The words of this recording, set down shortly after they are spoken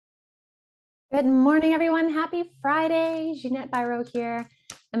Good morning, everyone. Happy Friday. Jeanette Biro here.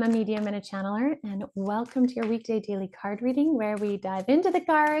 I'm a medium and a channeler, and welcome to your weekday daily card reading where we dive into the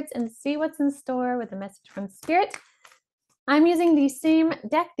cards and see what's in store with a message from Spirit. I'm using the same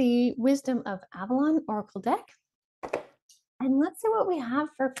deck, the Wisdom of Avalon Oracle deck. And let's see what we have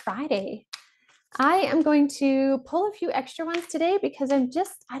for Friday. I am going to pull a few extra ones today because I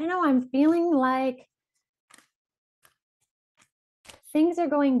don't know, I'm feeling like things are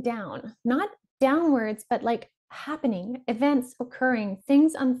going down, not downwards, but like happening, events occurring,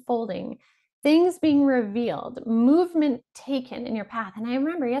 things unfolding, things being revealed, movement taken in your path. And I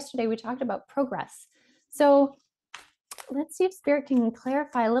remember yesterday we talked about progress. So let's see if Spirit can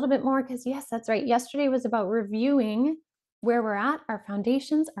clarify a little bit more, because yes, that's right. Yesterday was about reviewing where we're at, our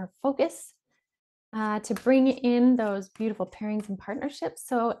foundations, our focus, to bring in those beautiful pairings and partnerships.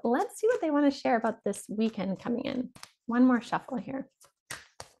 So let's see what they want to share about this weekend coming in. One more shuffle here.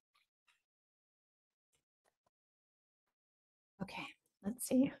 Okay, let's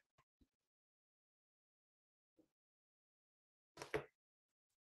see.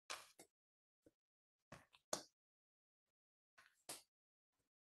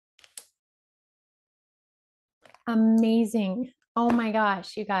 Amazing. Oh my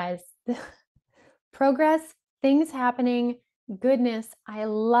gosh, you guys. Progress, things happening, goodness. I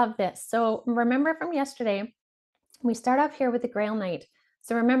love this. So remember from yesterday, we start off here with the Grail Knight.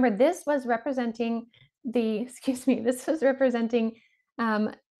 So remember, this was representing this was representing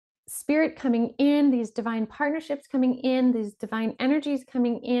Spirit coming in, these divine partnerships coming in, these divine energies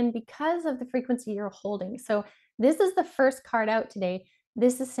coming in because of the frequency you're holding. So this is the first card out today.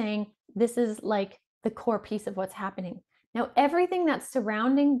 This is saying this is like the core piece of what's happening. Now, everything that's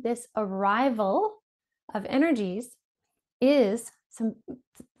surrounding this arrival of energies is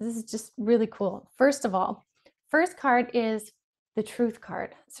this is just really cool. First of all, first card is the Truth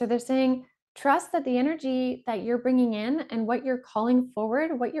card. So they're saying, trust that the energy that you're bringing in and what you're calling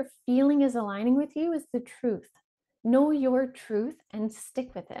forward, what you're feeling is aligning with you is the truth. Know your truth and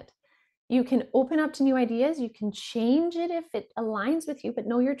stick with it. You can open up to new ideas. You can change it if it aligns with you, but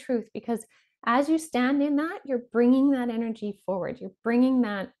know your truth, because as you stand in that, you're bringing that energy forward. You're bringing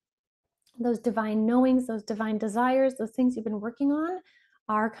those divine knowings, those divine desires, those things you've been working on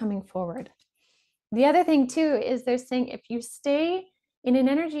are coming forward. The other thing too is they're saying if you stay in an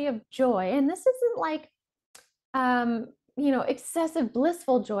energy of joy, and this isn't like excessive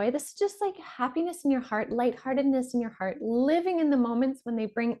blissful joy. This is just like happiness in your heart, lightheartedness in your heart, living in the moments when they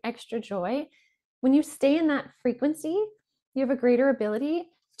bring extra joy. When you stay in that frequency, you have a greater ability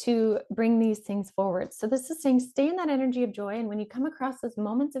to bring these things forward. So this is saying stay in that energy of joy. And when you come across those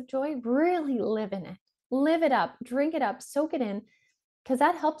moments of joy, really live in it, live it up, drink it up, soak it in, because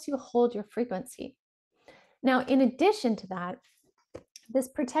that helps you hold your frequency. Now, in addition to that, this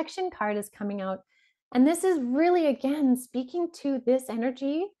protection card is coming out. And this is really, again, speaking to this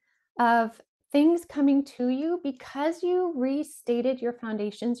energy of things coming to you because you restated your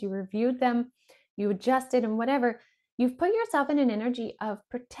foundations, you reviewed them, you adjusted and whatever. You've put yourself in an energy of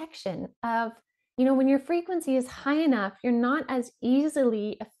protection, of, when your frequency is high enough, you're not as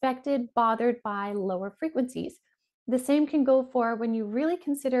easily affected, bothered by lower frequencies. The same can go for when you really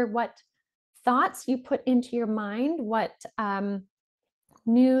consider what thoughts you put into your mind, what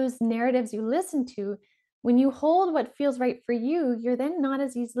news narratives you listen to. When you hold what feels right for you, you're then not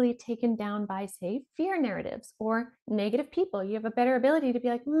as easily taken down by, say, fear narratives or negative people. You have a better ability to be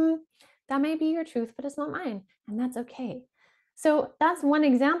like, that may be your truth, but it's not mine. And that's okay. So that's one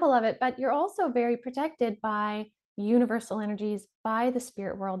example of it. But you're also very protected by universal energies, by the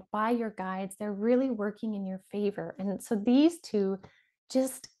spirit world, by your guides. They're really working in your favor. And so these two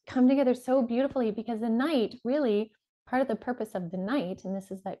just come together so beautifully, because the Knight, really part of the purpose of the Knight, and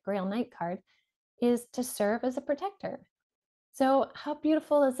this is that Grail Knight card, is to serve as a protector. So how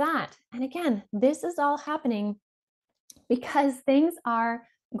beautiful is that? And again, this is all happening because things are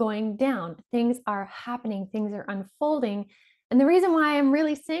going down, things are happening, things are unfolding. And the reason why I'm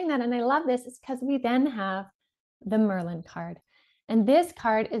really saying that, and I love this, is because we then have the Merlin card. And this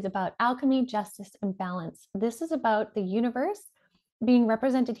card is about alchemy, justice, and balance. This is about the universe being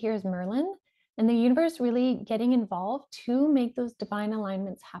represented here as Merlin, and the universe really getting involved to make those divine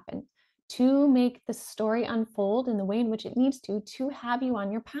alignments happen, to make the story unfold in the way in which it needs to have you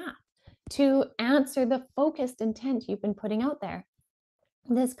on your path, to answer the focused intent you've been putting out there.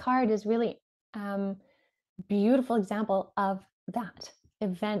 This card is really beautiful example of that.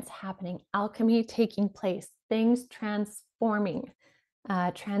 Events happening, alchemy taking place, things transforming,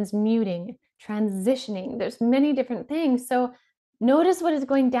 transmuting, transitioning. There's many different things. So notice what is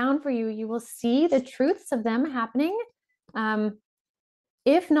going down for you. You will see the truths of them happening.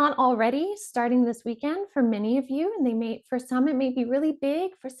 If not already, starting this weekend for many of you, and for some, it may be really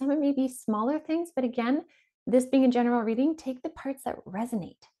big, for some, it may be smaller things. But again, this being a general reading, take the parts that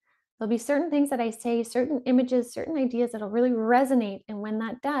resonate. There'll be certain things that I say, certain images, certain ideas that'll really resonate. And when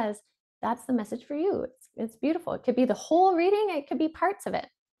that does, that's the message for you. It's beautiful. It could be the whole reading, it could be parts of it.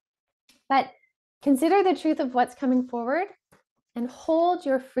 But consider the truth of what's coming forward and hold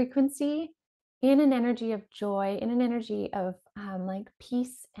your frequency in an energy of joy, in an energy of like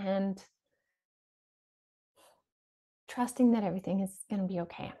peace and trusting that everything is going to be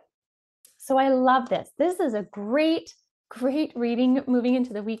okay. So I love this. This is a great, great reading moving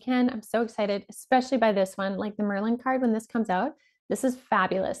into the weekend. I'm so excited, especially by this one, like the Merlin card when this comes out. This is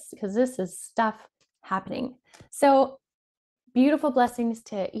fabulous because this is stuff happening. So beautiful blessings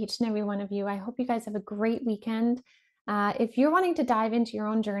to each and every one of you. I hope you guys have a great weekend. If you're wanting to dive into your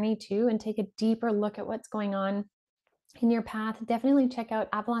own journey too and take a deeper look at what's going on in your path, definitely check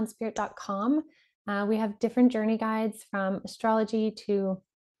out avalonspirit.com. We have different journey guides from astrology to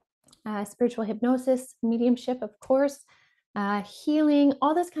spiritual hypnosis, mediumship, of course, healing,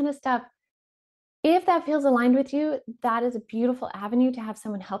 all this kind of stuff. If that feels aligned with you, that is a beautiful avenue to have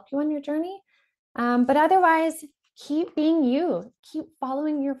someone help you on your journey. But otherwise, keep being you, keep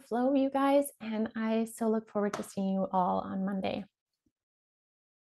following your flow, you guys. And I so look forward to seeing you all on Monday.